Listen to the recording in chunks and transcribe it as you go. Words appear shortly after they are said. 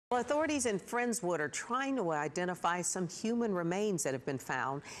Well, authorities in Friendswood are trying to identify some human remains that have been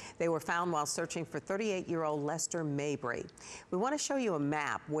found. They were found while searching for 38-year-old Lester Mabry. We want to show you a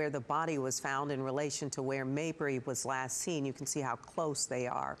map where the body was found in relation to where Mabry was last seen. You can see how close they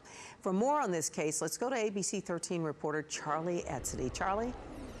are. For more on this case, let's go to ABC 13 reporter Charlie Etzedy. Charlie?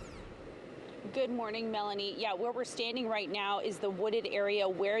 Good morning, Melanie. Yeah, where we're standing right now is the wooded area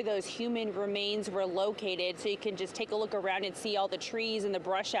where those human remains were located. So you can just take a look around and see all the trees and the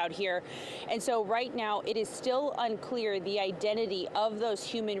brush out here. And so right now it is still unclear the identity of those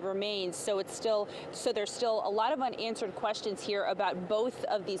human remains. So there's still a lot of unanswered questions here about both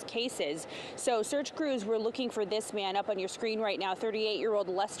of these cases. So search crews were looking for this man up on your screen right now, 38-year-old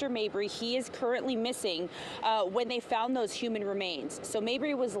Lester Mabry. He is currently missing when they found those human remains. So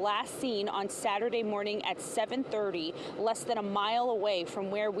Mabry was last seen on Saturday morning at 7:30, less than a mile away from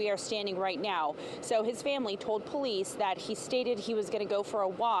where we are standing right now. So his family told police that he stated he was going to go for a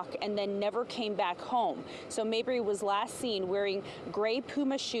walk and then never came back home. So Mabry was last seen wearing gray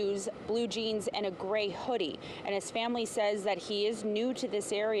Puma shoes, blue jeans, and a gray hoodie. And his family says that he is new to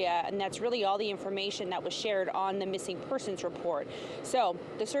this area, and that's really all the information that was shared on the missing persons report. So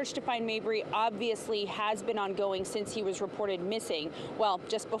the search to find Mabry obviously has been ongoing since he was reported missing. Well,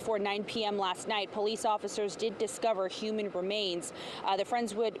 just before 9 p.m. last night, police officers did discover human remains. The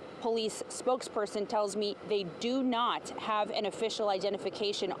Friendswood police spokesperson tells me they do not have an official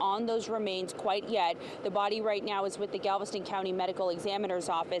identification on those remains quite yet. The body right now is with the Galveston County Medical Examiner's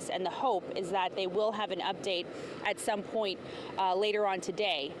Office, and the hope is that they will have an update at some point later on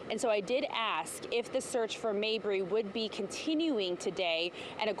today. And so I did ask if the search for Mabry would be continuing today,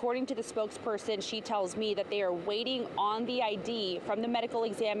 and according to the spokesperson, she tells me that they are waiting on the ID from the Medical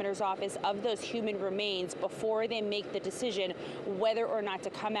Examiner's Office of those human remains before they make the decision whether or not to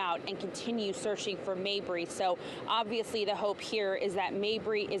come out and continue searching for Mabry. So obviously the hope here is that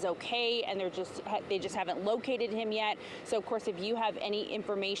Mabry is okay, and they just haven't located him yet. So of course, if you have any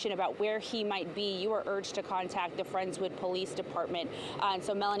information about where he might be, you are urged to contact the Friendswood Police Department. And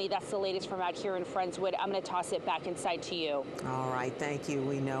so Melanie, that's the latest from out here in Friendswood. I'm going to toss it back inside to you. All right, thank you.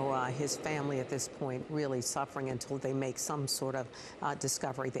 We know his family at this point really suffering until they make some sort of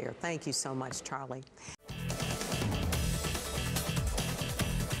discovery there. Thank you so much, Charlie.